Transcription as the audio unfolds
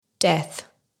Death.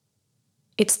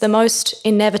 It's the most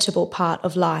inevitable part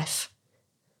of life.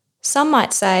 Some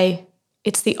might say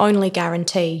it's the only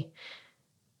guarantee.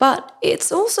 But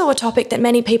it's also a topic that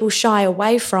many people shy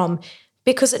away from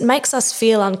because it makes us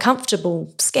feel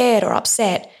uncomfortable, scared, or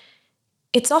upset.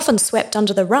 It's often swept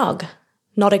under the rug,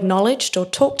 not acknowledged or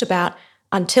talked about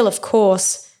until, of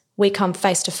course, we come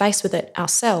face to face with it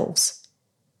ourselves.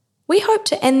 We hope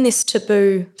to end this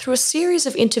taboo through a series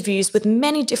of interviews with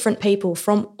many different people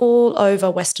from all over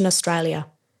Western Australia.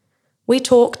 We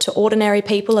talk to ordinary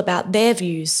people about their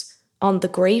views on the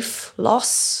grief,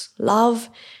 loss, love,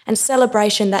 and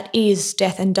celebration that is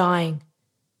death and dying.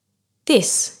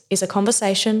 This is a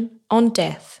conversation on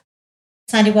death.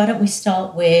 Sandy, why don't we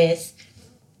start with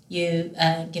you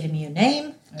giving me your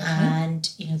name and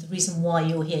the reason why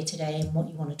you're here today and what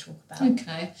you want to talk about.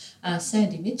 Okay,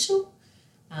 Sandy Mitchell.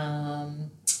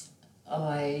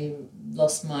 I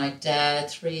lost my dad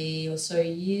 3 or so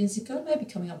years ago, maybe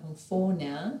coming up on 4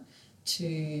 now,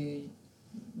 he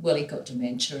got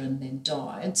dementia and then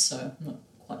died, so I'm not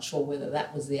quite sure whether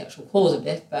that was the actual cause of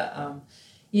death, but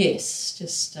yes,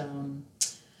 just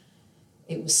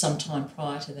it was some time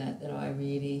prior to that I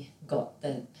really got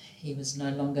that he was no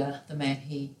longer the man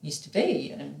he used to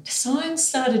be. And signs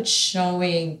started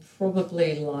showing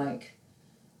probably like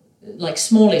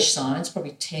smallish signs,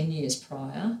 probably 10 years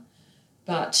prior.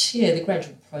 But, yeah, the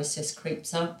gradual process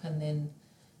creeps up, and then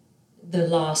the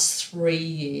last 3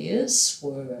 years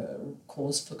were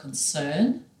cause for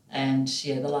concern, and,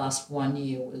 the last 1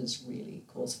 year was really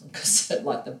cause for concern,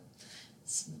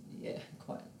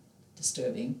 quite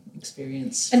disturbing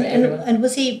experience for everyone. And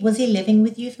was he living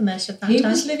with you for most of that time? He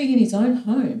was living in his own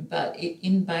home, but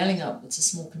in Balingup, it's a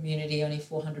small community, only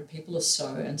 400 people or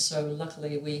so, and so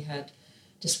luckily we had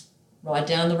just ride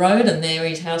down the road and there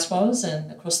his house was,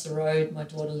 and across the road my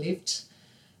daughter lived,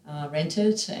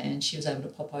 rented, and she was able to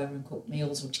pop over and cook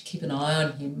meals or to keep an eye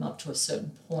on him up to a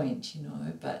certain point,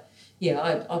 But,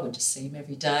 I would just see him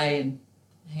every day and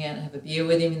hang out and have a beer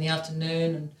with him in the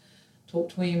afternoon and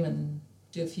talk to him and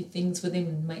do a few things with him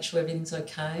and make sure everything's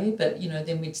okay. But,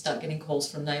 then we'd start getting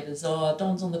calls from neighbours,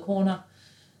 Don's on the corner,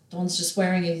 Don's just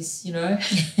wearing his,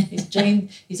 his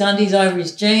jeans, his undies over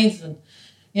his jeans, and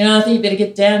I think you better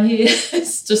get down here.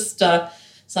 It's just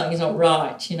something's not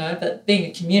right, But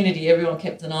being a community, everyone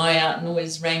kept an eye out and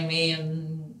always rang me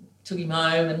and took him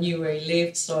home and knew where he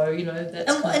lived. So,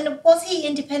 that's... And was he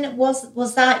independent?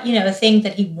 Was that, a thing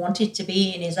that he wanted to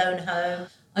be in his own home?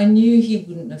 I knew he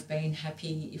wouldn't have been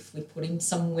happy if we put him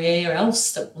somewhere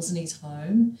else that wasn't his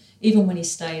home. Even when he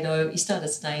started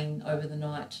staying over the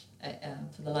night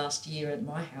for the last year at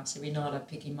my house. Every night I'd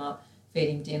pick him up, feed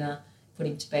him dinner, put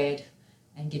him to bed,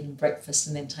 and give him breakfast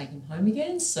and then take him home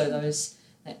again. So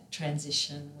that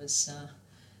transition was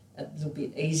a little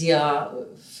bit easier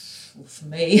for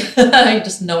me,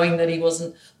 just knowing that he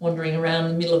wasn't wandering around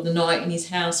in the middle of the night in his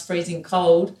house freezing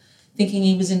cold, thinking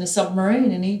he was in a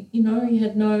submarine, and he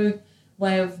had no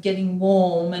way of getting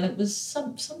warm, and it was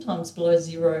sometimes below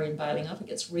zero in Balingup. It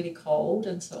gets really cold,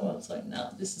 and so I was like,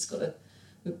 no, this has got to,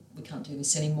 we can't do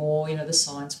this anymore. The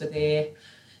signs were there,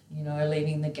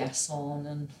 leaving the gas on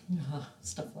and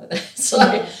stuff like that.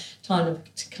 So time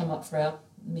to come up for our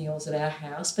meals at our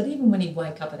house. But even when he'd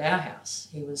wake up at our house,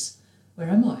 he was, where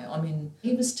am I? I mean,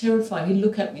 he was terrified. He'd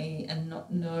look at me and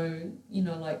not know,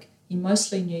 he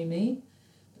mostly knew me,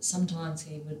 but sometimes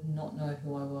he would not know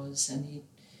who I was, and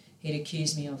he'd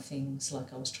accuse me of things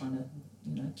like I was trying to,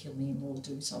 kill him or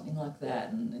do something like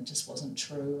that, and it just wasn't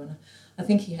true. And I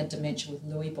think he had dementia with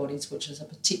Lewy bodies, which is a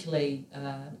particularly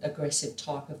aggressive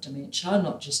type of dementia,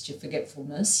 not just your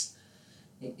forgetfulness.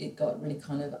 It got really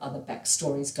kind of other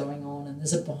backstories going on, and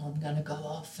there's a bomb going to go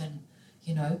off,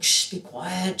 and, shh, be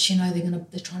quiet,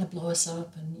 they're trying to blow us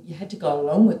up, and you had to go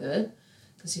along with it,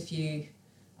 because if you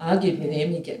argued with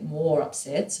him, he'd get more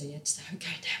upset, so you had to say,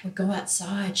 okay, Dad, we'll go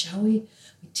outside, shall we?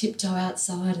 We tiptoe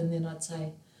outside, and then I'd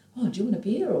say, oh, do you want a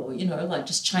beer? Or,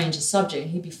 just change the subject,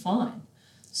 and he'd be fine.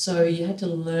 So you had to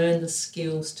learn the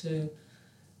skills to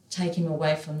take him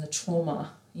away from the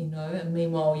trauma, and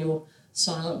meanwhile you're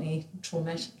silently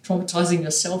traumatizing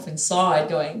yourself inside,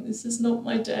 going, this is not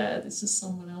my dad, this is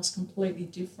someone else completely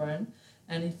different.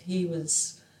 And if he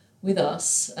was with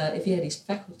us, if he had his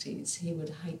faculties, he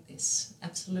would hate this,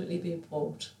 absolutely be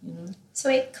appalled, So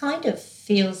it kind of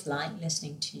feels like,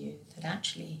 listening to you, that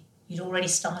actually you'd already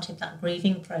started that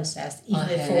grieving process even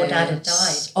before Dad had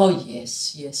died. Oh,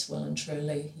 yes, well and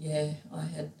truly, yeah. I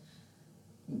had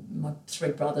my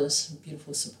 3 brothers,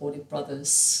 beautiful supportive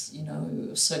brothers. It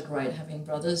was so great having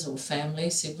brothers or family,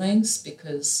 siblings,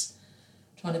 because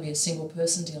trying to be a single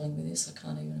person dealing with this, I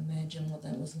can't even imagine what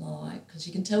that was like, because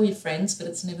you can tell your friends, but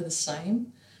it's never the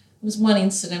same. was one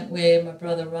incident where my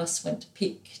brother Russ went to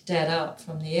pick Dad up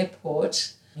from the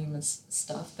airport, human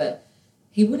stuff, but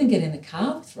he wouldn't get in the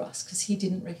car with Russ because he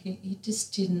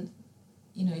just didn't,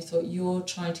 he thought, you're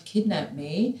trying to kidnap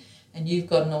me and you've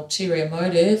got an ulterior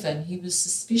motive, and he was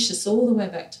suspicious all the way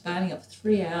back to Barney up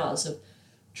 3 hours of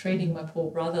treating my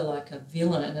poor brother like a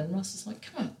villain. And Russ was like,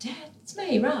 come on, Dad, it's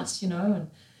me, Russ, and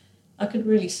I could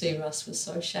really see Russ was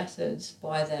so shattered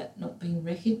by that, not being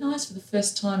recognised for the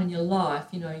first time in your life.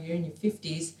 You're in your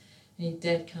 50s and your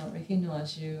dad can't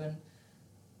recognise you,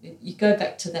 and you go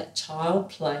back to that child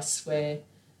place where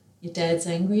your dad's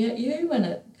angry at you, and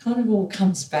it kind of all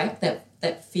comes back,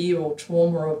 that fear or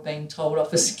trauma of being told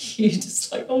off as a kid.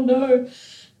 It's like, oh no,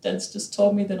 Dad's just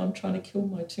told me that I'm trying to kill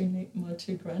my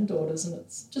two granddaughters, and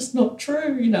it's just not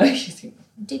true. You think.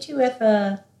 Did you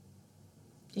ever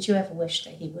wish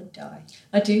that he would die?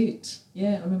 I did.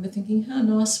 Yeah, I remember thinking, how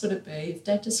nice would it be if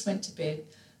Dad just went to bed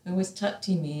and we tucked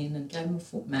him in and gave him a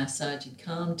foot massage. He'd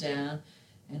calm down,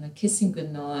 and I'd kiss him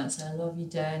goodnight and say, I love you,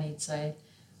 Dad. And he'd say,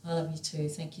 I love you too,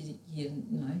 thank you.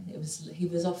 He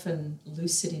was often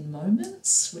lucid in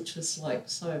moments, which was like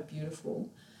so beautiful.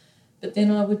 But then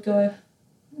I would go,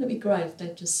 wouldn't it be great if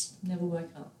Dad just never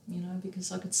woke up,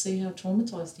 because I could see how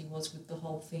traumatised he was with the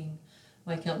whole thing.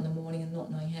 Wake up in the morning and not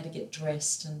knowing how to get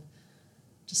dressed and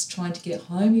just trying to get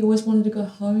home. He always wanted to go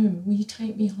home. Will you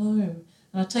take me home?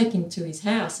 And I'd take him to his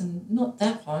house, and not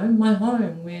that home, my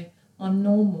home where I'm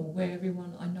normal, where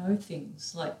I know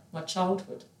things, like my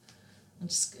childhood.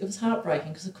 It was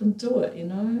heartbreaking because I couldn't do it,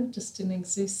 it just didn't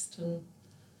exist. And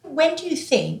when do you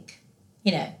think,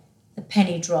 the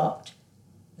penny dropped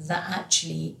that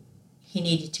actually he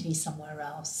needed to be somewhere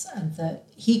else and that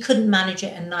he couldn't manage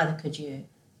it and neither could you?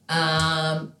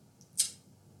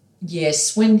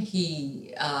 Yes, when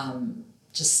he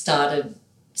just started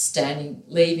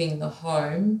leaving the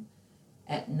home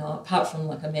at night, apart from,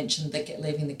 like I mentioned,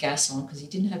 leaving the gas on because he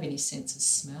didn't have any sense of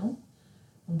smell.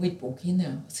 And we'd walk in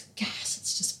there with gas,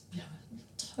 it's just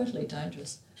totally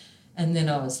dangerous. And then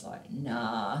I was like,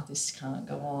 nah, this can't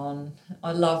go on.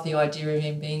 I love the idea of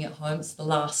him being at home. It's the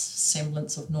last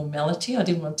semblance of normality. I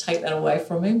didn't want to take that away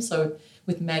from him. So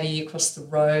with Maddie across the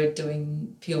road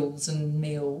doing pills and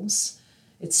meals,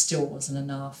 it still wasn't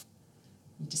enough.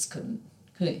 He just couldn't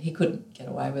get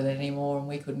away with it anymore, and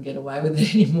we couldn't get away with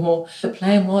it anymore. The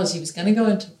plan was he was going to go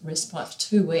into respite for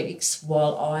 2 weeks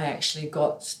while I actually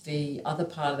got the other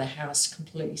part of the house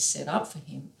completely set up for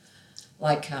him,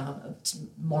 like a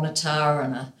monitor,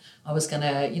 and I was going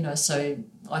to, so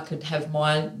I could have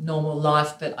my normal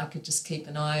life, but I could just keep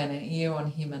an eye and an ear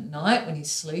on him at night when he's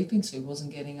sleeping so he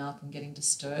wasn't getting up and getting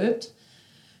disturbed.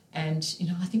 And,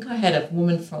 I think I had a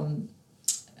woman from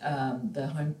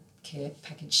the home care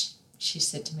package. She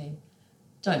said to me,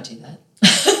 don't do that. And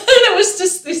it was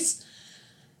just this,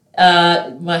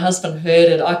 my husband heard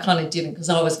it. I kind of didn't because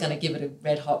I was going to give it a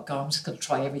red hot go. I'm just going to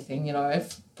try everything,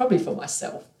 probably for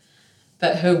myself.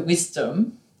 But her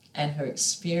wisdom and her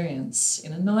experience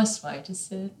in a nice way just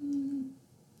said,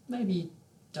 maybe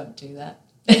don't do that.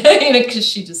 Because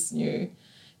she just knew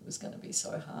it was going to be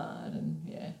so hard. And,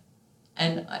 yeah.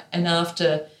 And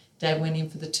after Dad went in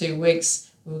for the 2 weeks,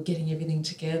 we were getting everything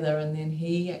together, and then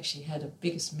he actually had the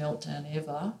biggest meltdown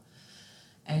ever,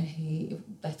 and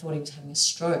they thought he was having a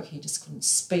stroke. He just couldn't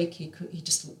speak. He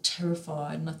just looked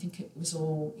terrified, and I think it was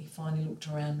all, he finally looked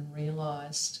around and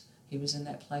realised he was in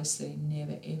that place that he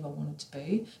never ever wanted to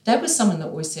be. Dad was someone that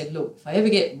always said, look, if I ever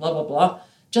get blah, blah, blah,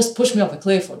 just push me off a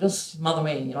cliff or just mother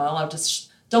me, I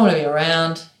just don't want to be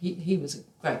around. He was a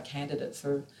great candidate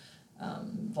for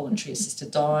voluntary assisted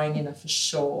dying, for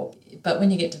sure. But when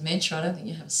you get dementia, I don't think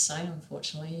you have a say,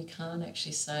 unfortunately. You can't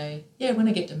actually say, yeah, when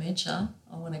I get dementia,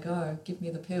 I want to go, give me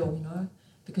the pill,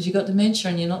 because you got dementia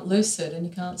and you're not lucid and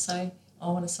you can't say, I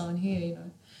want to sign here,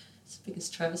 It's the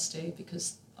biggest travesty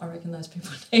because I reckon those people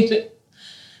need it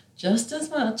just as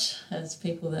much as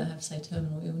people that have, say,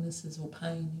 terminal illnesses or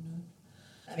pain,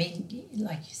 I mean,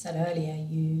 like you said earlier,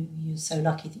 you're so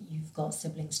lucky that you've got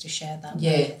siblings to share that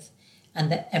Yeah. with. And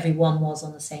that everyone was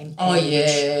on the same page. Oh,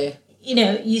 yeah.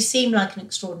 You seem like an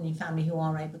extraordinary family who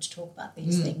are able to talk about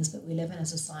these things, but we live in a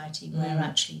society where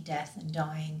actually death and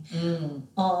dying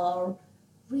are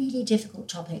really difficult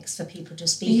topics for people to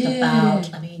speak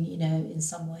about. I mean, in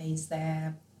some ways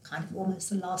they're kind of almost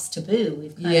the last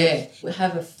taboo. We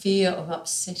have a fear of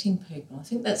upsetting people. I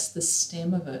think that's the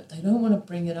stem of it. They don't want to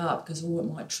bring it up because, it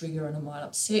might trigger and it might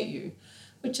upset you,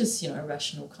 which is,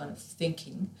 rational kind of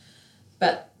thinking.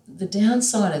 But the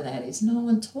downside of that is no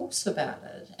one talks about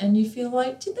it, and you feel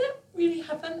like, did that really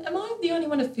happen? Am I the only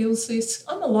one who feels this?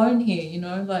 I'm alone here,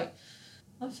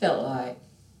 I felt like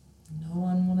no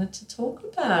one wanted to talk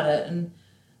about it, and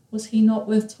was he not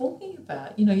worth talking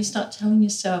about? You know, you start telling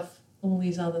yourself all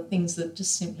these other things that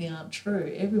just simply aren't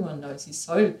true. Everyone knows he's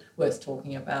so worth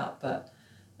talking about, but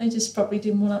they just probably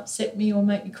didn't want to upset me or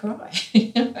make me cry.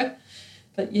 You know?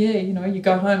 But yeah, you know, you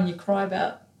go home and you cry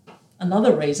about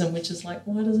another reason, which is like,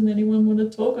 why doesn't anyone want to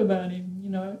talk about him, you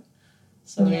know?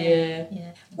 So yeah.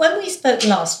 When we spoke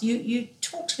last, you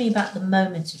talked to me about the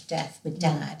moment of death with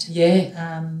Dad.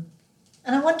 Yeah.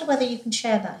 And I wonder whether you can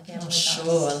share that again with us.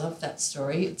 Sure, I love that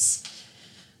story.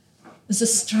 There's a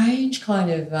strange kind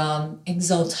of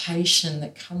exaltation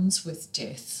that comes with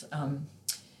death.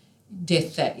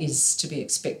 Death that is to be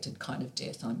expected kind of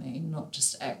death, I mean, not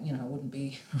just, you know, it wouldn't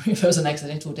be if it was an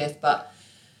accidental death, but,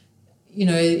 you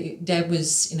know, Dad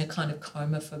was in a kind of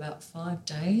coma for about 5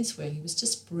 days where he was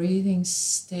just breathing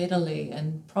steadily,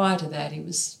 and prior to that he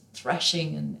was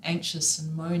thrashing and anxious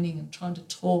and moaning and trying to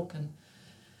talk and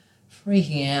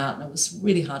freaking out, and it was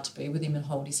really hard to be with him and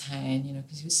hold his hand, you know,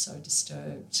 because he was so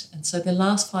disturbed. And so the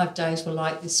last 5 days were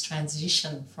like this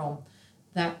transition from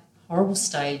that horrible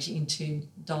stage into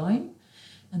dying,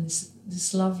 and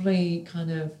this lovely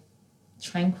kind of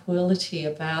tranquility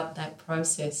about that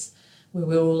process where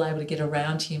we were all able to get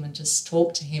around him and just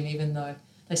talk to him, even though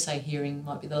they say hearing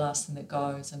might be the last thing that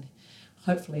goes, and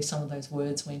hopefully some of those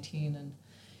words went in. And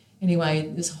anyway,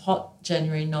 this hot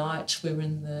January night, we were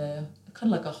in the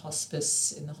kind of like a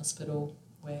hospice in the hospital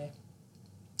where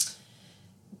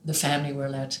the family were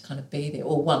allowed to kind of be there,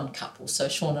 or one couple. So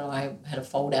Sean and I had a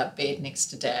fold-out bed next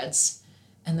to Dad's,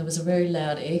 and there was a very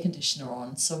loud air conditioner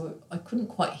on, so I couldn't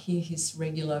quite hear his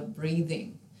regular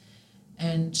breathing.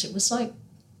 And it was like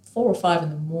 4 or 5 in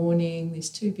the morning. These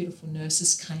 2 beautiful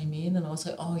nurses came in, and I was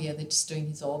like, oh yeah, they're just doing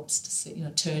his obs to see, you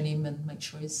know, turn him and make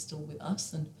sure he's still with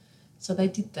us. And so they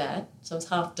did that. So I was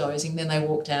half dozing. Then they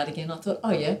walked out again. I thought,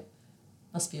 oh yeah,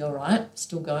 must be all right.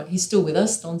 Still going. He's still with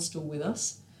us. Don's still with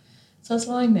us. So I was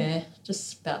lying there,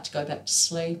 just about to go back to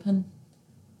sleep, and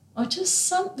I just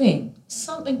something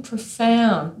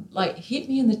profound like hit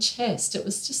me in the chest. It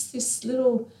was just this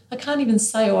little, I can't even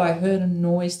say, oh, I heard a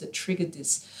noise that triggered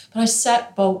this, but I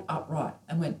sat bolt upright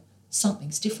and went,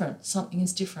 something's different, something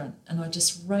is different. And I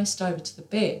just raced over to the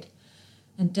bed,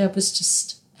 and Dad was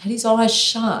just, had his eyes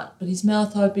shut, but his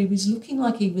mouth open. He was looking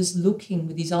like he was looking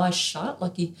with his eyes shut,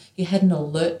 like he had an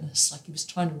alertness, like he was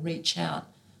trying to reach out,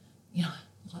 you know,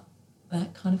 like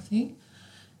that kind of thing.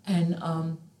 And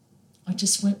I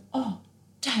just went, oh,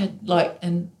 Dad, like,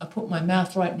 and I put my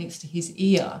mouth right next to his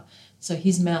ear, so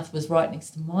his mouth was right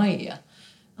next to my ear.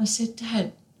 I said,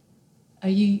 Dad, are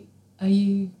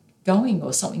you going,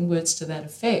 or something, words to that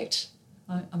effect?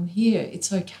 I'm here,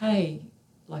 it's okay,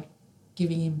 like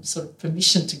giving him sort of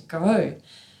permission to go.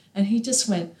 And he just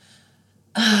went,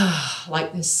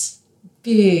 like this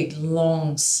big,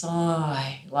 long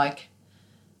sigh, like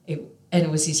it. And it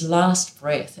was his last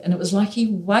breath. And it was like he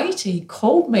waited, he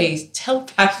called me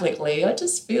telepathically. I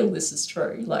just feel this is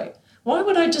true. Like, why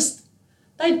would I just,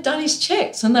 they'd done his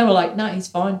checks and they were like, no, he's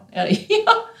fine, out of here.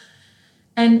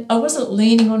 And I wasn't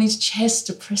leaning on his chest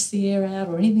to press the air out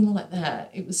or anything like that.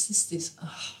 It was just this,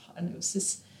 and it was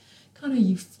this kind of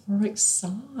euphoric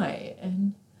sigh.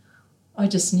 And I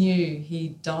just knew he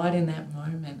died in that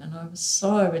moment. And I was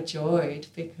so overjoyed,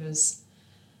 because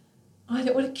I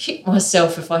would have kicked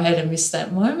myself if I had missed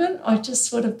that moment. I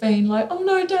just would have been like, oh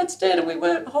no, Dad's dead, and we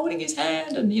weren't holding his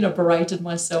hand, and, you know, berated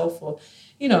myself, or,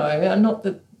 you know, not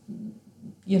that,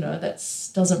 you know, that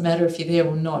doesn't matter if you're there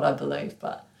or not, I believe,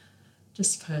 but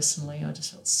just personally, I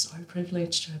just felt so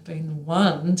privileged to have been the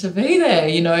one to be there,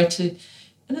 you know,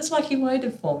 and it's like he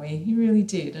waited for me. He really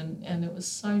did, and it was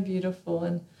so beautiful.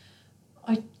 And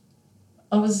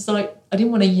I was like, I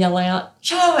didn't want to yell out,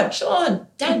 Sean,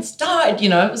 Dad's died, you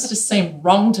know, it was just seemed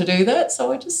wrong to do that.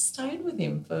 So I just stayed with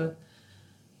him for,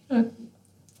 you know,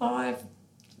 5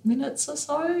 minutes or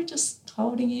so, just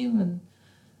holding him. And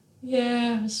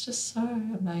yeah, it was just so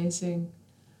amazing.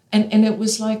 And it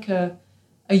was like a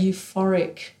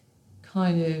euphoric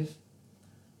kind of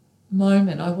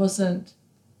moment. I wasn't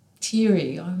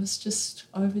teary. I was just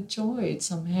overjoyed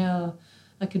somehow.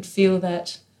 I could feel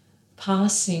that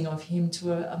passing of him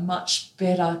to a much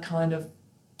better kind of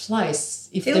place,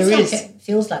 if there is. It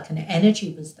feels like an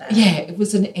energy was there. Yeah, it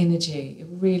was an energy. It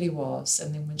really was.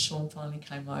 And then when Sean finally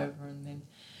came over, and then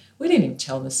we didn't even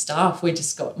tell the staff. We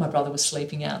just my brother was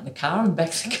sleeping out in the car, and back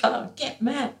to the car, get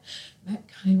Matt. Matt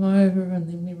came over, and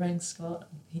then we rang Scott,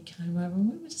 and he came over,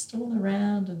 and we were just all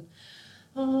around, and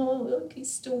oh, look,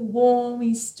 he's still warm,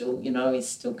 he's still, you know, he's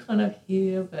still kind of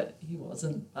here, but he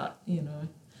wasn't, but, you know.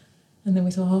 And then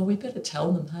we thought, oh, we better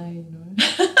tell them, hey, you know.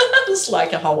 It was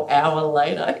like a whole hour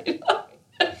later, you know.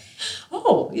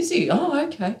 Oh, is he? Oh,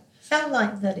 okay. Felt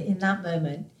like that in that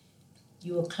moment,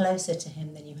 you were closer to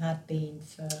him than you had been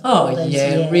for Oh, all those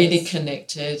yeah, years. really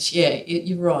connected. Yeah,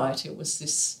 you're right. It was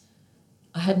this,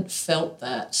 I hadn't felt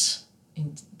that,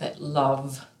 that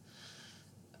love,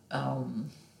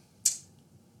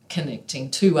 connecting,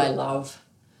 two-way love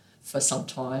for some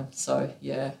time. So,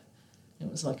 yeah, it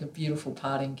was like a beautiful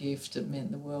parting gift. It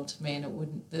meant the world to me,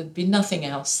 and there'd be nothing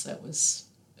else that was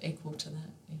equal to that,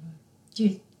 you know. Do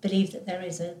you believe that there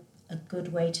is a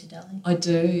good way to die? I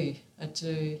do,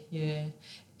 yeah.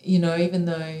 You know, even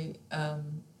though,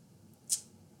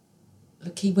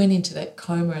 look, he went into that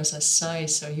coma, as I say,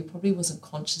 so he probably wasn't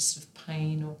conscious of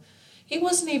pain, or he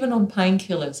wasn't even on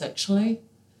painkillers, actually.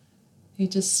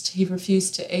 He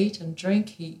refused to eat and drink.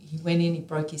 He went in, he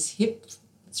broke his hip.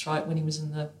 That's right, when he was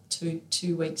in the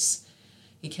two weeks,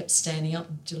 he kept standing up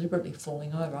and deliberately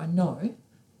falling over. I know. And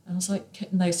I was like,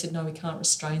 and they said, no, we can't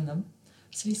restrain them.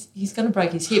 So he's going to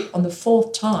break his hip. On the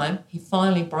fourth time, he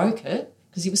finally broke it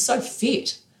because he was so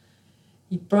fit.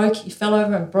 He fell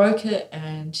over and broke it,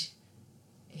 and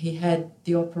he had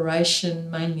the operation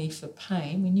mainly for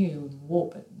pain. We knew he wouldn't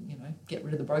walk, but, you know, get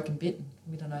rid of the broken bit. And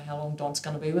we don't know how long Don's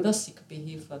going to be with us. He could be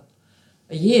here for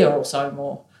a year or so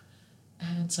more.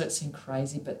 And so it seemed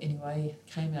crazy. But anyway,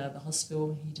 he came out of the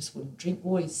hospital. He just wouldn't drink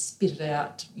water. He spit it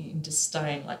out in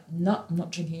disdain, like, no, I'm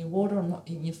not drinking your water. I'm not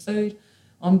eating your food.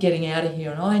 I'm getting out of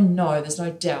here. And I know, there's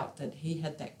no doubt that he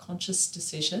had that conscious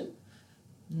decision,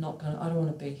 I don't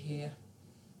want to be here.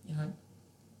 You know,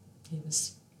 he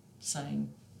was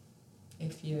saying,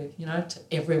 F you, you know, to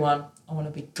everyone, I want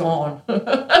to be gone.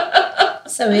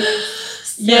 So it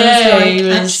sounds like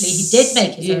actually he did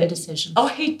make his own decision. Oh,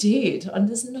 he did. And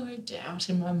there's no doubt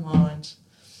in my mind.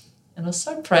 And I was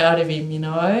so proud of him, you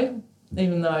know,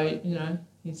 even though, you know,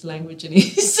 his language and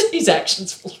his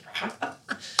actions.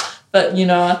 But, you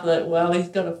know, I thought, well, he's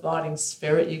got a fighting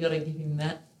spirit. You've got to give him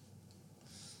that.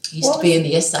 He used to be in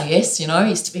the SAS, you know. He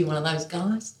used to be one of those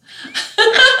guys.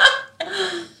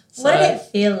 What did it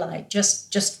feel like?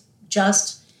 Just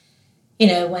you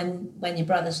know, when your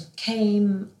brothers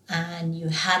came and you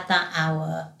had that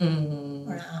hour or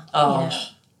an hour, Oh, you know.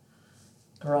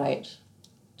 Great.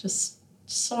 Just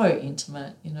so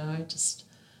intimate, you know, just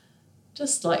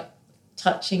like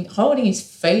touching, holding his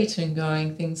feet and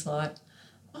going things like,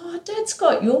 oh, Dad's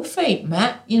got your feet,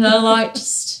 Matt, you know, like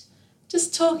just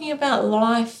talking about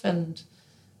life and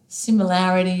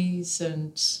similarities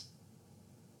and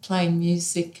playing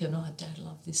music and, oh, Dad, I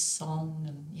love this song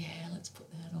and, yeah, let's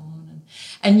put that on.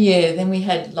 And yeah, then we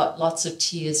had lots of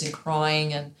tears and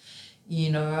crying and, you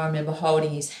know, I remember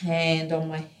holding his hand on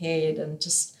my head and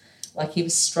just like he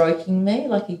was stroking me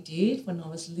like he did when I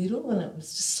was little, and it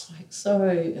was just like so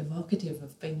evocative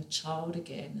of being a child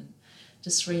again and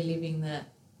just reliving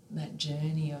that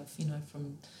journey of, you know,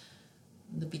 from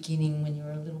the beginning when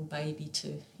you're a little baby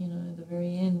to, you know, the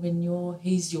very end when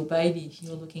he's your baby,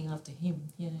 you're looking after him,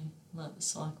 yeah, like the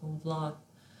cycle of life.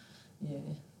 Yeah,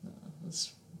 it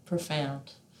was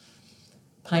profound.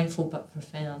 Painful but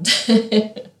profound.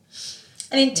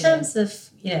 And in terms of,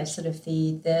 you know, sort of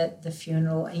the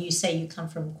funeral, and you say you come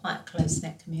from quite a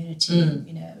close-knit community,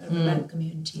 you know, a remote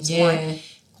community,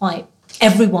 quite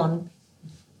everyone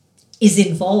is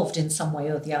involved in some way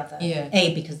or the other. Yeah.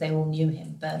 A, because they all knew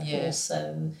him, but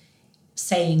also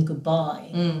saying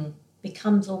goodbye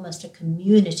becomes almost a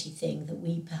community thing that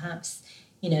we perhaps,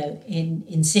 you know,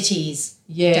 in cities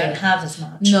don't have as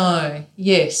much. No,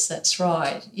 yes, that's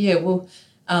right. Yeah, well,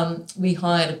 we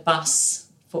hired a bus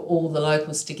for all the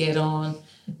locals to get on.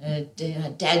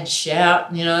 Dad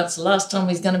shout, you know, it's the last time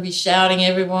he's going to be shouting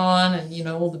everyone, and, you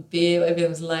know, all the beer, everything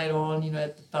was laid on, you know,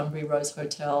 at the Bunbury Rose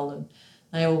Hotel, and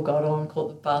they all got on, caught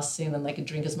the bus in, and they could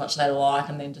drink as much as they like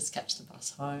and then just catch the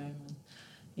bus home. And,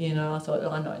 you know, I thought,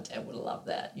 I know Dad would have loved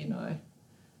that, you know.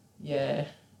 Yeah.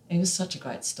 He was such a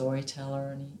great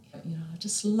storyteller, and he, you know, I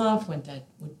just love when Dad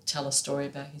would tell a story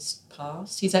about his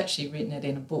past. He's actually written it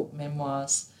in a book,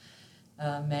 Memoirs,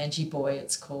 Manji Boy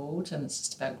it's called, and it's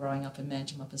just about growing up in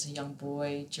Manjimup as a young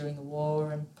boy during the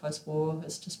war and post-war.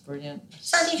 It's just brilliant.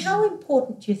 Sandy, how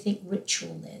important do you think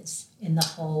ritual is in the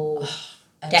whole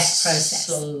death process?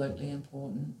 Absolutely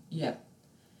important, yeah.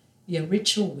 Yeah,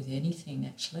 ritual with anything,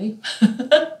 actually.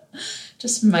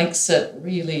 Just makes it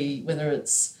really, whether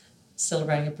it's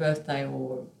celebrating a birthday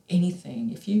or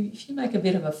anything, if you make a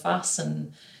bit of a fuss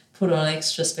and put on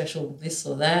extra special this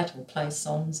or that or play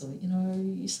songs, or, you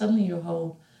know, suddenly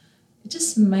it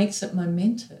just makes it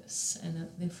momentous and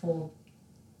therefore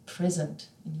present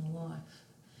in your life.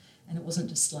 And it wasn't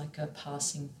just like a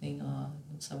passing thing,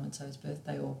 so-and-so's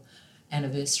birthday or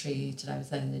anniversary, today was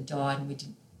the day they died, and we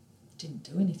didn't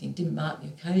do anything, didn't mark the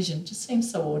occasion. It just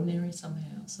seems so ordinary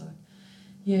somehow. So,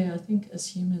 yeah, I think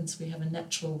as humans we have a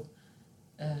natural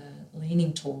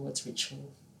leaning towards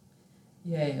ritual.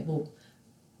 Yeah, well,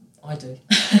 I do.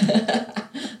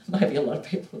 Maybe a lot of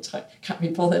people can't be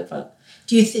bothered, but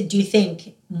do you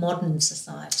think modern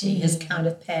society has kind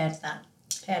of paired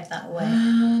that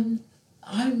away?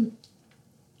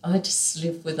 I just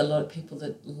live with a lot of people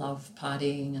that love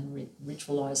partying and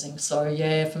ritualising. So,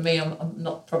 yeah, for me, I'm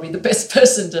not probably the best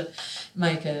person to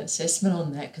make an assessment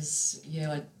on that because,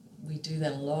 we do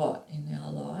that a lot in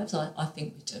our lives. I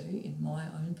think we do in my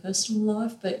own personal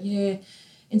life. But, yeah,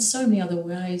 in so many other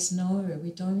ways, no, we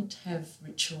don't have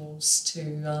rituals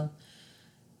to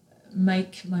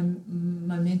make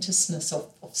momentousness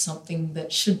of something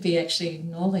that should be actually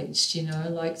acknowledged,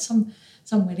 like some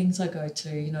weddings I go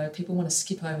to, people want to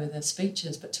skip over their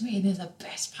speeches, but to me they're the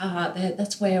best part.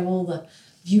 That's where all the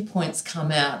viewpoints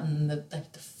come out and the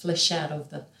flesh out of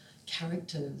the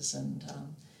characters. And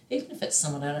even if it's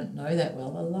someone I don't know that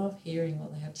well, I love hearing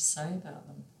what they have to say about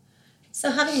them.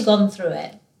 So having gone through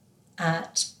it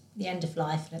at the end of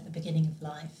life and at the beginning of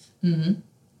life,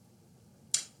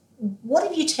 what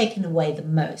have you taken away the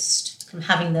most from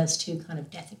having those two kind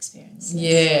of death experiences?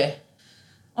 Yeah.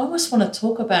 I almost want to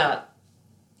talk about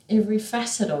every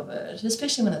facet of it,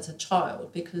 especially when it's a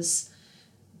child, because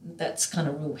that's kind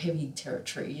of real heavy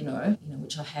territory,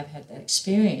 which I have had that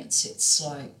experience. It's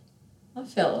like I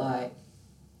felt like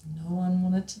no one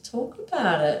wanted to talk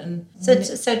about it. And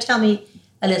so tell me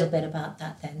a little bit about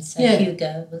that then. So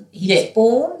Hugo, he was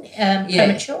born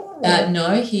premature?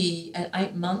 No, he at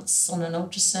 8 months on an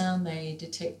ultrasound they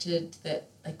detected that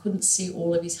they couldn't see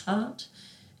all of his heart.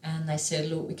 And they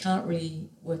said, look, we can't really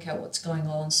work out what's going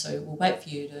on, so we'll wait for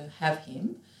you to have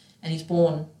him. And he's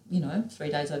born,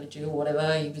 3 days overdue or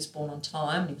whatever. He was born on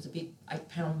time. He was a big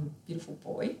 8-pound beautiful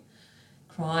boy,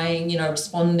 crying,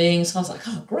 responding. So I was like,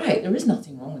 oh, great, there is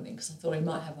nothing wrong with him, because I thought he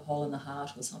might have a hole in the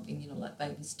heart or something, like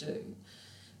babies do.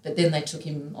 But then they took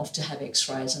him off to have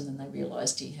x-rays, and then they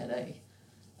realised he had a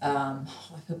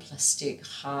hypoplastic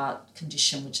heart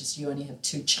condition, which is you only have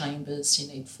 2 chambers,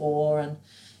 you need 4, and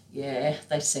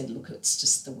they said, look, it's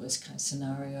just the worst case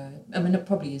scenario. I mean, it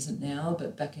probably isn't now,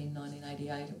 but back in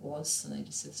 1988 it was, and they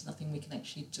just said there's nothing we can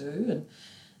actually do. And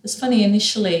it's funny,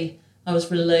 initially I was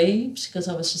relieved because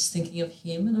I was just thinking of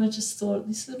him, and I just thought,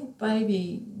 this little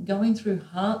baby going through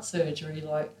heart surgery,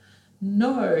 like,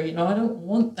 no, I don't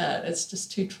want that. It's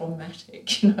just too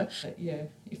traumatic, But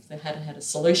if they had had a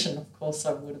solution, of course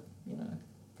I would have,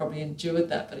 probably endured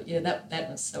that. But that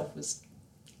in itself was,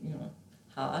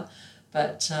 hard.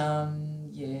 But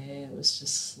it was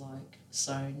just like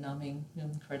so numbing,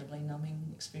 incredibly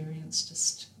numbing experience.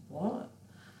 Just what?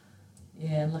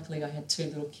 Yeah, and luckily I had 2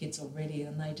 little kids already,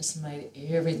 and they just made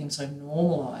everything so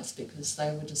normalised because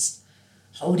they were just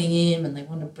holding him and they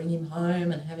wanted to bring him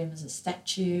home and have him as a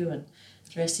statue and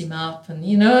dress him up, and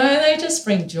they just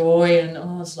bring joy. And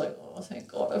I was like, oh, thank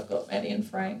God I've got Maddie and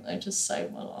Frank. They just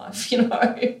saved my life,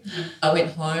 I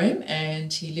went home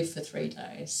and he lived for 3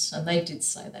 days, and they did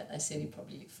say that. They said he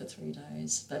probably lived for 3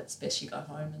 days, but it's best you go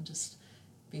home and just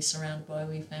be surrounded by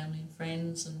your family and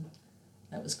friends, and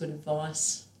that was good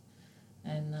advice.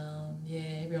 And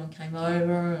everyone came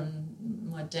over, and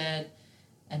my dad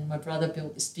and my brother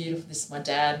built this is my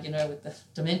dad, with the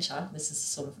dementia. This is the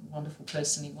sort of wonderful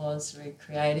person he was, very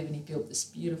creative, and he built this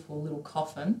beautiful little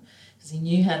coffin because he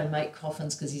knew how to make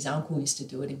coffins because his uncle used to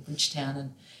do it in Bridgetown.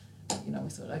 And, we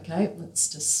thought, okay, let's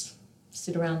just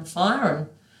sit around the fire and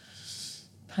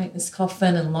paint this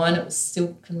coffin and line it with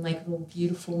silk and make it all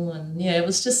beautiful. And, it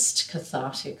was just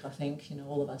cathartic, I think,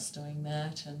 all of us doing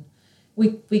that. And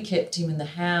we kept him in the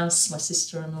house. My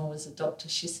sister-in-law was a doctor.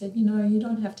 She said, you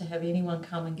don't have to have anyone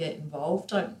come and get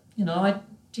involved. I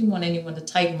didn't want anyone to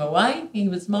take him away. He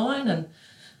was mine, and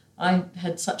I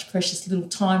had such precious little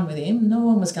time with him. No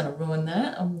one was going to ruin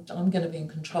that. I'm going to be in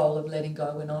control of letting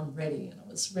go when I'm ready. And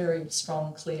it was very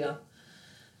strong, clear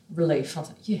relief. I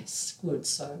thought, yes, good.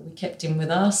 So we kept him with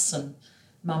us, and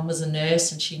Mum was a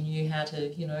nurse and she knew how to,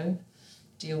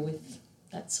 deal with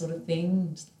that sort of thing,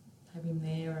 just have him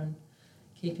there and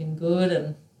keep him good.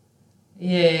 And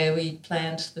we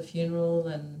planned the funeral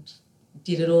and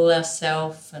did it all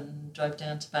ourselves and drove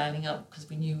down to Balingup because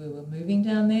we knew we were moving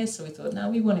down there. So we thought, no,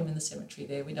 we want him in the cemetery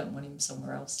there. We don't want him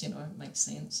somewhere else, it makes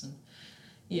sense. And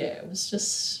it was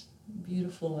just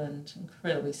beautiful and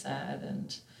incredibly sad,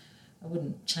 and I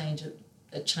wouldn't change it.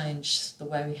 It changed the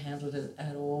way we handled it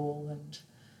at all, and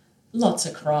lots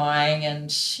of crying, and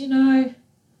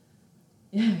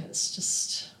it's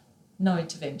just no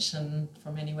intervention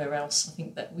from anywhere else. I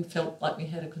think that we felt like we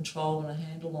had a control and a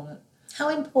handle on it. How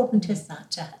important is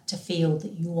that to feel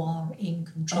that you are in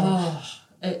control? Oh,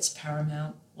 it's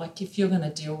paramount. Like if you're going to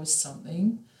deal with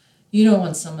something, You don't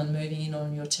want someone moving in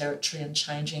on your territory and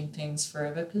changing things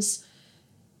forever, because,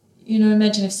 you know,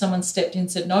 imagine if someone stepped in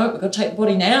and said, no, we've got to take the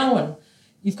body now and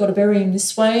you've got to bury him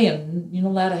this way and you're not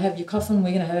allowed to have your coffin,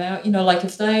 we're going to have our, you know, like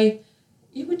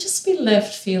you would just be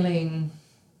left feeling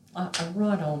a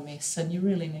right old mess, and you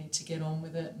really need to get on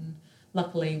with it. And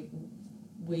luckily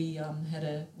we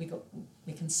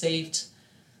conceived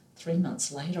 3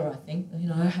 months later, I think. You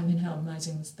know, I mean, how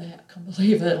amazing was that? I can't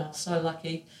believe it. I'm so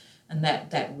lucky. And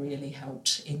that really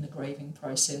helped in the grieving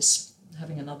process,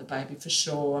 having another baby for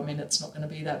sure. I mean, it's not going to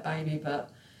be that baby, but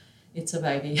it's a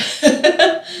baby.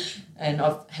 And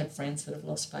I've had friends that have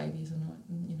lost babies, and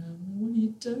you know, what do you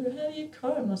do? How do you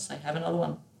cope? And I say, have another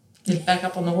one. Get back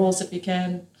up on the horse if you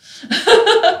can.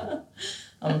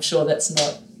 I'm sure that's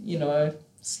not, you know,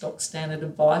 stock standard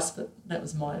advice, but that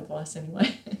was my advice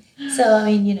anyway. So,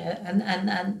 I mean, you know,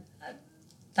 and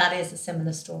that is a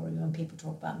similar story when people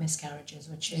talk about miscarriages,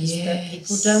 which is that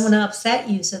people don't want to upset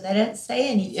you, so they don't say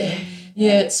anything.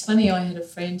 Yeah, it's funny. I had a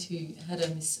friend who had a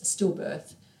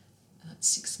stillbirth,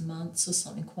 6 months or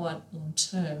something, quite long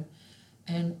term,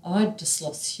 and I'd just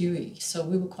lost Huey, so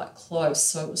we were quite close,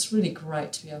 so it was really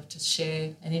great to be able to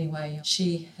share. And anyway,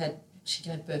 she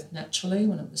gave birth naturally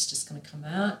when it was just going to come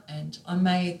out, and I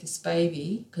made this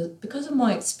baby because of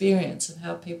my experience of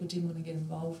how people didn't want to get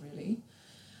involved really.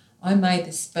 I made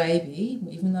this baby,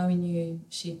 even though we knew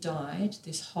she died,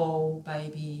 this whole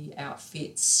baby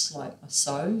outfits, like I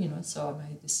sew, you know, so I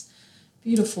made this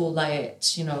beautiful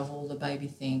layette, you know, of all the baby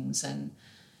things, and,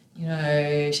 you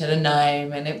know, she had a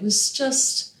name, and it was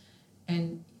just,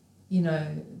 and, you know,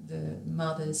 the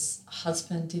mother's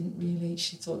husband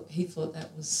he thought that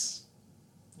was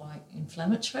like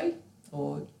inflammatory,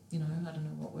 or, you know, I don't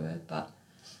know what word, but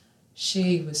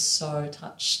she was so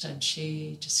touched, and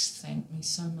she just thanked me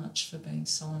so much for being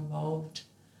so involved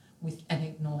with and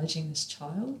acknowledging this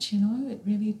child, you know. It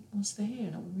really was there,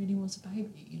 and it really was a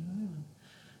baby, you know, and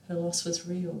her loss was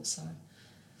real. So,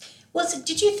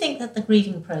 did you think that the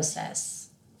grieving process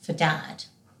for Dad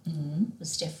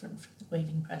was different from the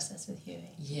grieving process with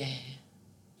Huey? Yeah.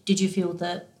 Did you feel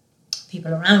that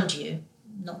people around you,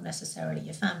 not necessarily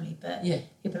your family, but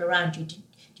people around you, do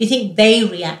you think they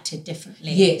reacted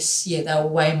differently? Yes, yeah, they were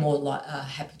way more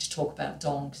happy to talk about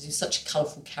Don, because he's such a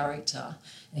colourful character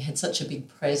and he had such a big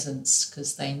presence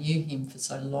because they knew him for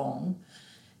so long.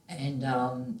 And,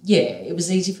 it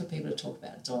was easy for people to talk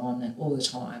about Don all the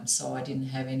time, so I didn't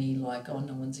have any no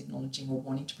one's acknowledging or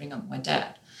wanting to bring up my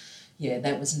dad. Yeah,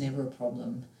 that was never a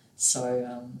problem.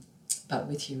 So, but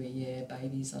with Huey,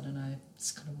 babies, I don't know,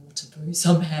 it's kind of more taboo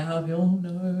somehow. Oh,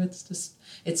 no, it's just,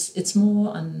 it's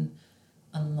more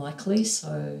unlikely,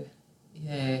 so,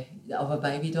 of a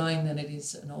baby dying than it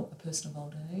is a person of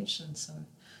old age. And so,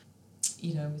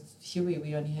 you know, with Huey,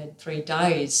 we only had 3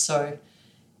 days, so,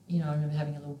 you know, I remember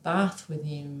having a little bath with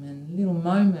him and little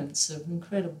moments of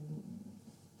incredible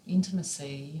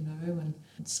intimacy, you know. And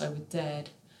so with Dad,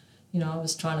 you know, I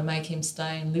was trying to make him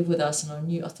stay and live with us,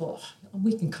 and I thought,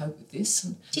 we can cope with this.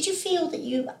 And did you feel that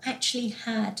you actually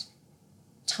had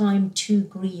time to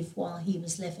grieve while he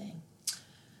was living?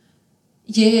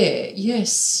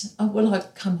 Yes.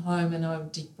 I'd come home and I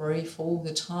would debrief all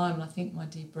the time. And I think my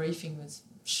debriefing was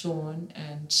Sean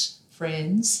and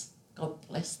friends. God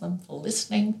bless them for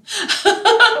listening.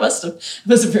 It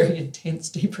was a very intense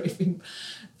debriefing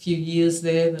few years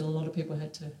there that a lot of people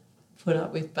had to put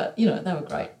up with. But, you know, they were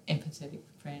great, empathetic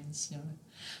friends, you know.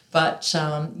 But,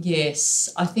 yes,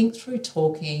 I think through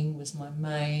talking was my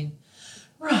main,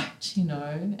 right, you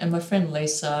know. And my friend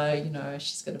Lisa, you know,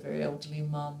 she's got a very elderly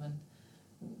mum, and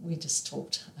we just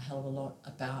talked a hell of a lot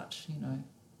about, you know,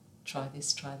 try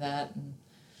this, try that, and,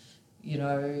 you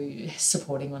know,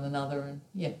 supporting one another. And,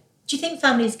 yeah. Do you think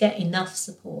families get enough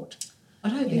support? I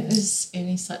don't think there's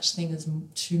any such thing as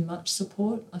too much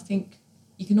support. I think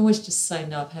you can always just say,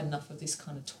 no, I've had enough of this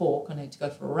kind of talk, I need to go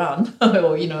for a run,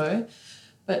 or, you know.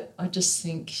 But I just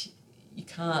think you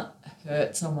can't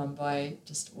hurt someone by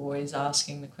just always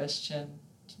asking the question,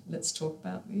 let's talk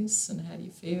about this, and how do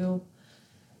you feel?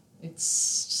 It's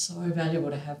so valuable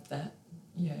to have that,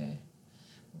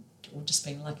 or just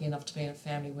being lucky enough to be in a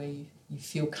family where you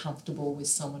feel comfortable with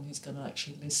someone who's going to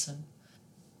actually listen.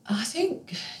 I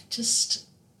think just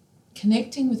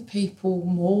connecting with people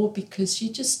more, because you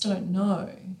just don't know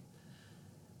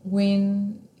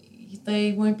when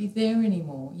they won't be there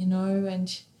anymore, you know,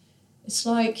 and it's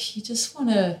like you just want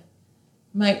to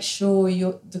make sure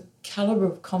the calibre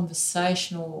of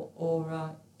conversation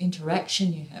or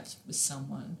interaction you have with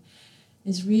someone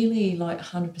is really like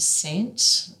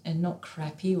 100% and not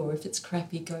crappy, or if it's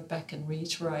crappy, go back and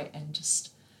reiterate and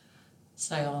just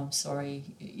say, oh, I'm sorry,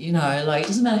 you know, like it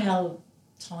doesn't matter how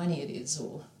tiny it is,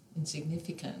 or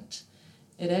insignificant.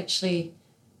 It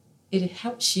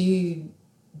helps you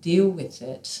deal with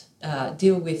it,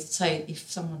 say, if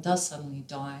someone does suddenly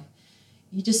die,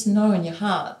 you just know in your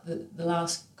heart that the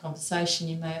last conversation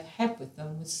you may have had with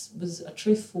them was a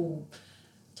truthful,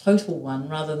 total one,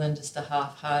 rather than just a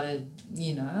half-hearted,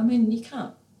 you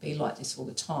can't be like this all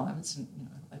the time. It's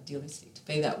idealistic to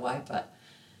be that way, but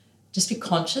just be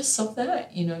conscious of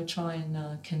that, try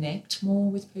and connect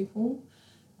more with people.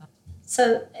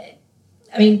 So,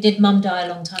 did Mum die a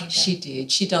long time ago? She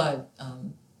did. She died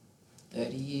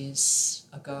 30 years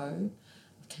ago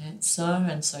of cancer,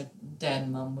 and so Dad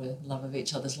and Mum were love of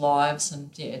each other's lives,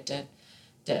 and Dad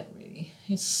really,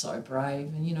 he's so brave,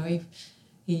 and he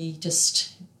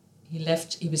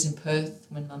left. He was in Perth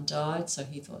when Mum died, so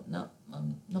he thought, no,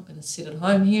 I'm not going to sit at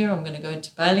home here. I'm going to go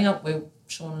to Balingup, where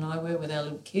Sean and I were with our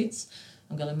little kids.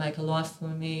 I'm going to make a life for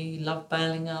me. He loved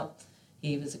Balingup.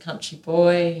 He was a country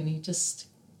boy, and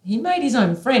he made his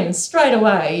own friends straight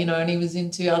away, and he was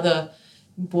into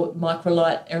bought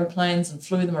microlight aeroplanes and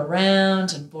flew them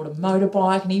around, and bought a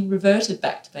motorbike, and he reverted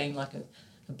back to being like a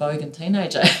bogan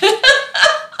teenager.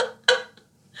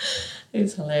 It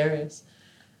was hilarious.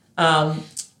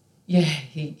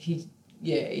 He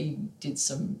did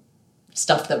some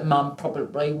stuff that Mum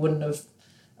probably wouldn't have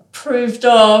approved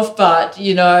of, but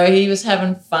he was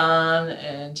having fun,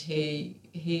 and he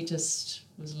just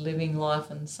was living life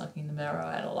and sucking the marrow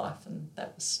out of life, and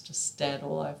that was just Dad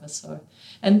all over. So,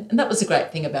 and that was a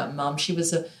great thing about Mum. She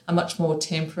was a much more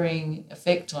tempering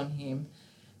effect on him,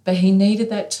 but he needed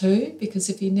that too, because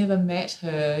if he never met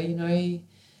her,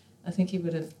 I think he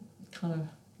would have kind of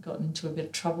gotten into a bit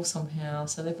of trouble somehow.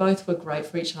 So they both were great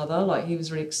for each other. Like, he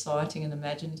was really exciting and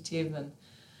imaginative, and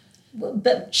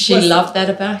but she loved that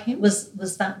about him. Was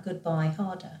that goodbye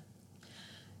harder?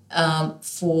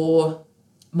 For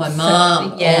my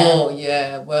mum,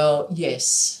 well,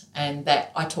 yes. And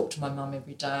that, I talk to my mum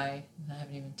every day. I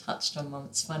haven't even touched on Mum.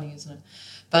 It's funny, isn't it?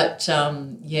 But,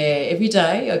 every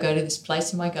day I go to this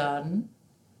place in my garden.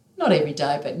 Not every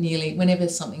day, but nearly. Whenever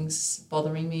something's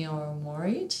bothering me or I'm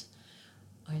worried,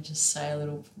 I just say a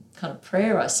little kind of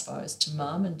prayer, I suppose, to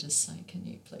Mum, and just say, can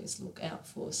you please look out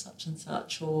for such and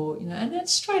such, or, and that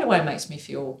straight away makes me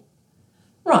feel,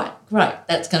 right, great,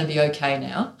 that's going to be okay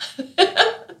now.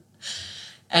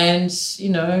 And,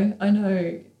 I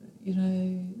know,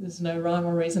 there's no rhyme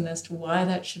or reason as to why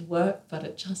that should work, but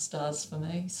it just does for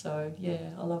me. So,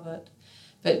 yeah, I love it.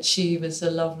 But she was a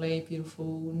lovely,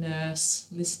 beautiful nurse,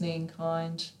 listening,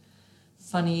 kind,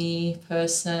 funny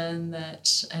person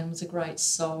and was a great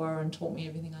sewer and taught me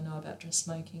everything I know about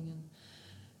dressmaking. And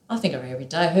I think of her every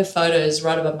day. Her photo is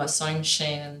right above my sewing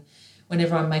machine, and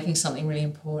whenever I'm making something really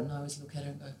important, I always look at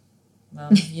her and go,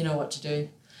 Mum, you know what to do,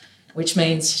 which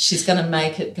means she's going to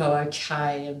make it go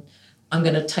okay, and I'm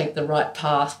going to take the right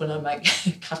path when I make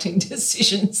cutting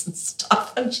decisions and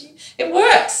stuff. And it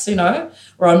works,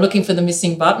 Or I'm looking for the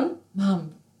missing button.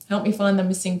 Mum, help me find the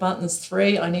missing button. There's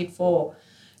 3, I need 4.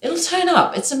 It'll turn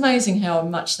up. It's amazing how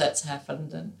much that's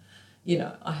happened. And,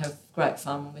 I have great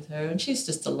fun with her, and she's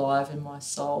just alive in my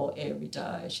soul every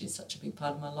day. She's such a big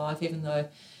part of my life, even though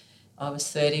I was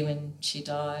 30 when she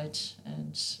died,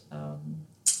 and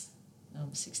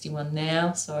I'm 61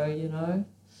 now, so,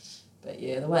 But,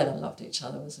 yeah, the way they loved each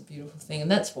other was a beautiful thing, and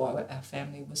that's why our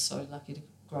family was so lucky to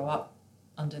grow up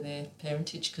under their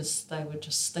parentage, because they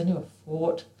never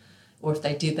fought, or if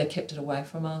they did, they kept it away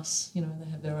from us. They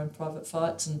had their own private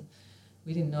fights, and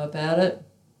we didn't know about it.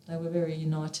 They were very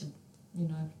united,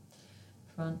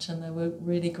 front, and they were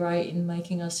really great in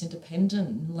making us independent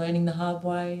and learning the hard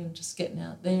way and just getting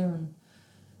out there and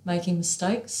making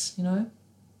mistakes,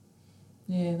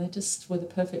 Yeah, they just were the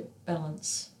perfect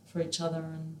balance for each other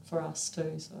and for us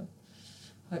too. So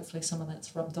hopefully some of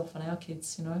that's rubbed off on our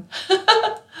kids,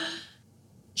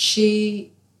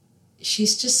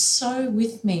 She's just so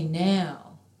with me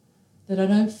now that I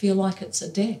don't feel like it's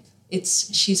a death.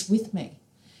 She's with me.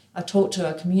 I talk to her,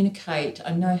 I communicate,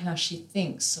 I know how she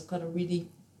thinks. I've got a really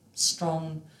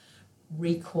strong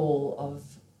recall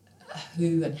of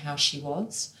who and how she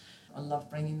was. I love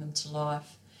bringing them to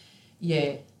life.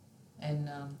 Yeah, and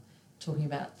talking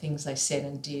about things they said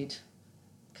and did,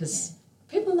 because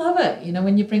people love it,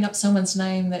 when you bring up someone's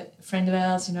name, that a friend of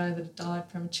ours, that died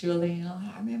prematurely, and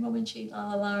I remember when she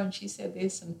and she said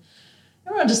this, and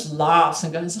everyone just laughs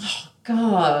and goes, oh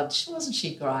God, wasn't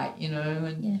she great,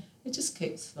 and it just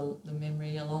keeps the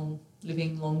memory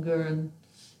living longer. And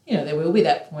there will be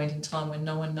that point in time when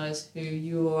no one knows who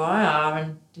you or I are,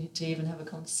 and to even have a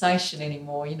conversation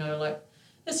anymore,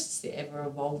 this is the ever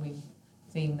evolving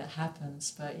thing that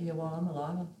happens. But while I'm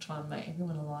alive, I'll try and make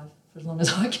everyone alive for as long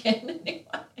as I can anyway.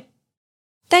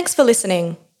 Thanks for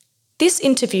listening. This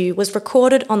interview was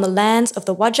recorded on the lands of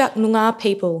the Whadjuk Noongar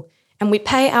people, and we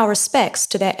pay our respects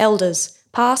to their elders,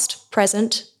 past,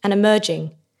 present, and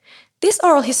emerging. This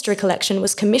oral history collection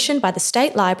was commissioned by the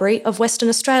State Library of Western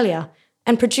Australia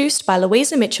and produced by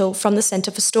Louisa Mitchell from the Centre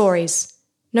for Stories.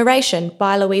 Narration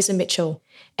by Louisa Mitchell.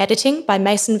 Editing by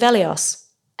Mason Velios.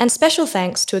 And special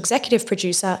thanks to executive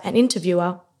producer and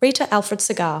interviewer Rita Alfred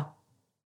Segar.